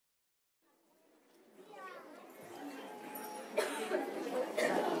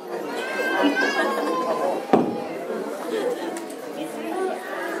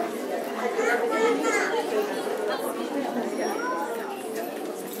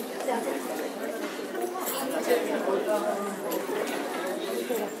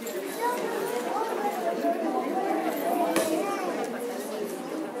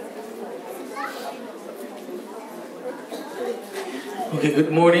Okay,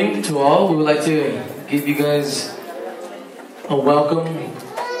 good morning to all. We would like to give you guys a welcome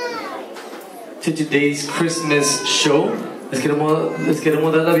to today's Christmas show. Les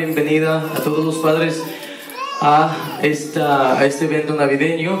queremos dar la bienvenida a todos los padres a este evento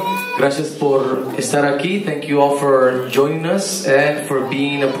navideño. Gracias por estar aquí. Thank you all for joining us and for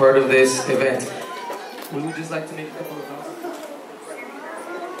being a part of this event. We would just like to make a couple of comments.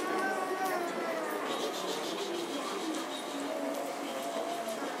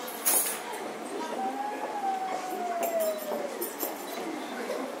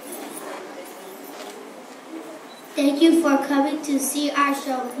 Thank you for coming to see our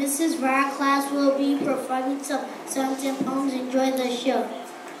show. Mrs. Rara class will be performing some songs and poems. Enjoy the show.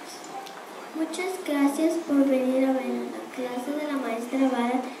 Muchas gracias por venir a ver. La clase de la maestra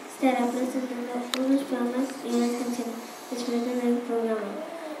Vara estará presentando unos poemas y unas canciones. Disfruten del programa.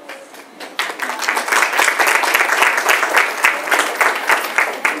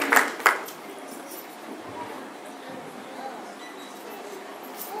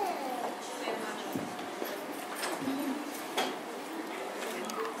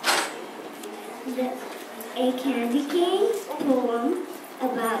 A candy cane poem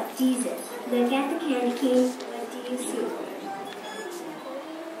about Jesus. Look at the candy cane. What do you see?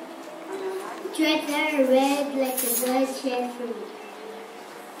 Dreads that are red like the blood shed for me.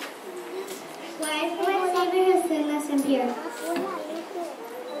 Why for my Savior has sinless and pure.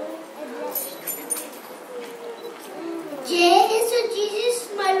 J is for Jesus,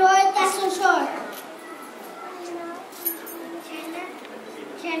 my Lord, that's so sure.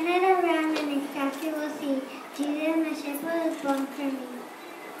 Turn it around and exactly will see Jesus, my shepherd, is born for me.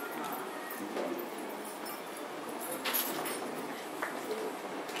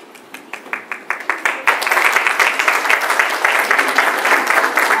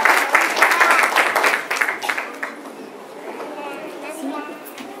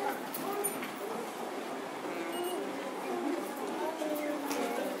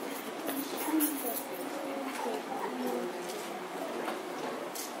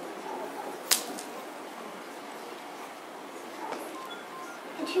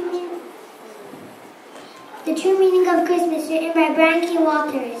 The True Meaning of Christmas, written by Brian K.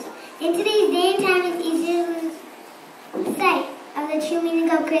 Walters. In today's day and time, it's easy to lose sight of the true meaning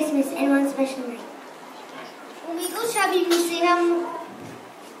of Christmas and one special night. When we go shopping, we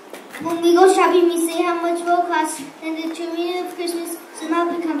say how much it will cost, and the true meaning of Christmas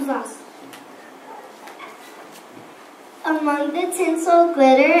somehow becomes lost. Among the tinsel,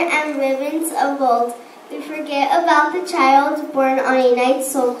 glitter, and ribbons of gold, we forget about the child born on a night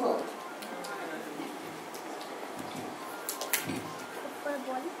so cold.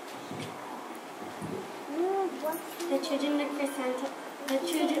 The children look for Santa. The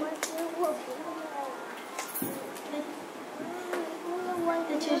children look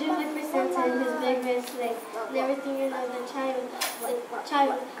for Santa in his big red sleigh. Never thinking of the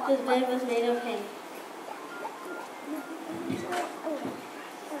child whose bed was made of hay.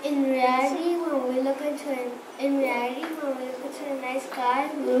 In reality, when we look into the night sky,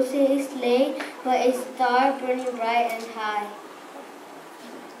 we don't see a sleigh, but a star burning bright and high.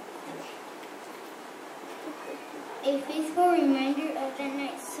 A faithful reminder of the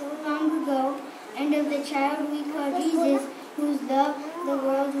night so long ago, and of the child we call Jesus, whose love the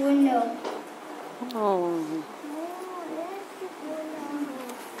world will know. Oh.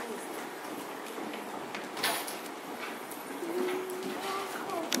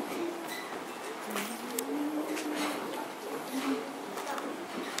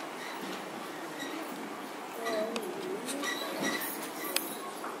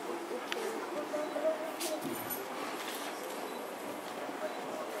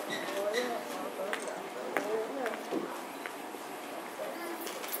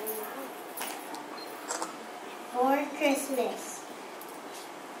 For Christmas.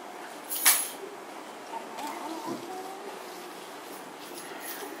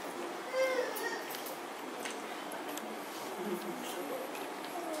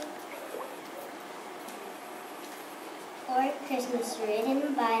 For Christmas,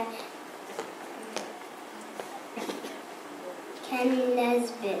 written by Ken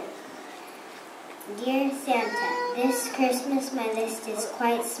Nesbitt. Dear Santa, this Christmas my list is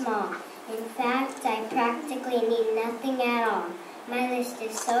quite small. In fact, I practically need nothing at all. My list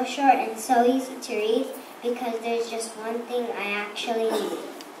is so short and so easy to read because there's just one thing I actually need.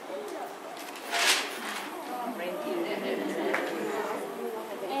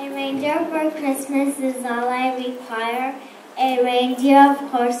 A reindeer for Christmas is all I require. A reindeer,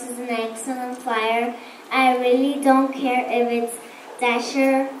 of course, is an excellent flyer. I really don't care if it's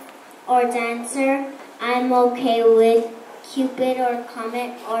Dasher or Dancer. I'm okay with Cupid or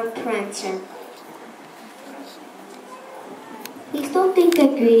Comet or Prancer. Please don't think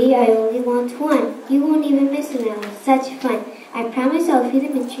that greedy, I only want one. You won't even miss him, Alice. Such fun. I promise I'll feed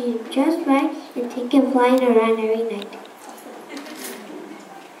him and treat him just right and take him flying around every night.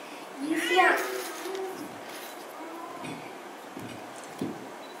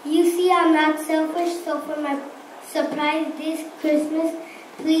 You see, I'm not selfish, so for my surprise this Christmas,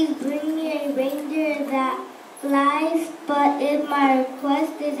 please bring me a reindeer that flies. But if my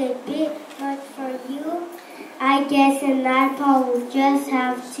request is a bit much for you, I guess an iPod will just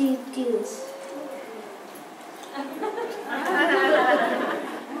have to do.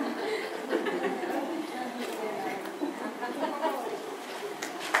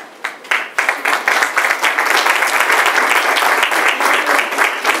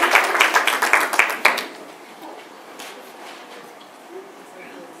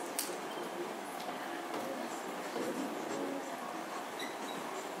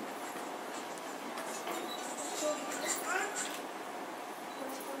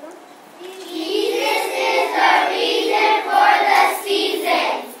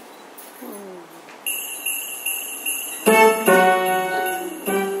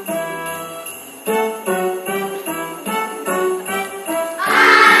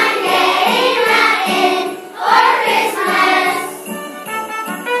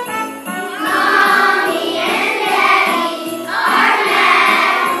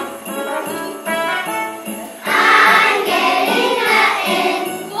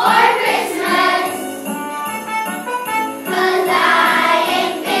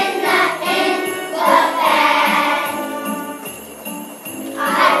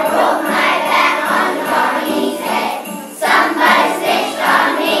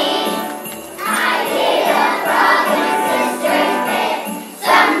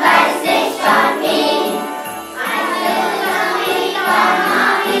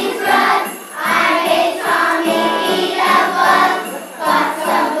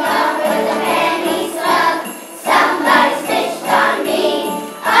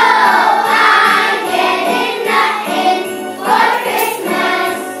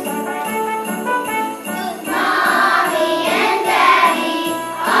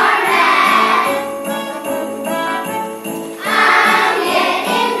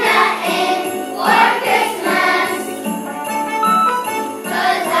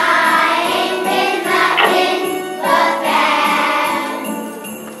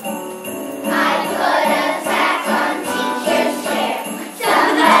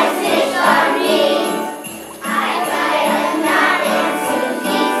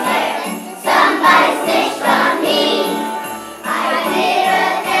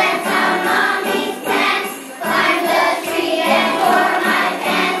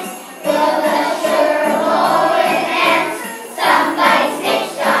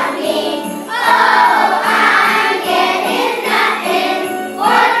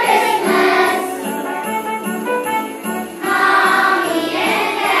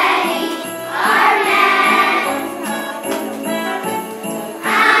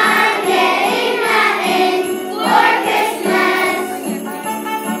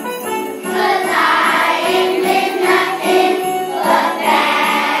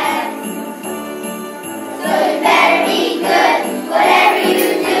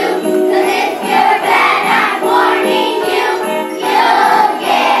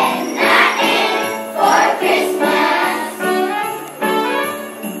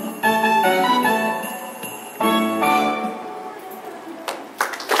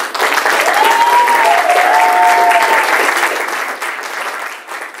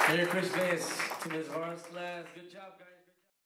 Merry Christmas to Ms. Varslas. Good job, guys.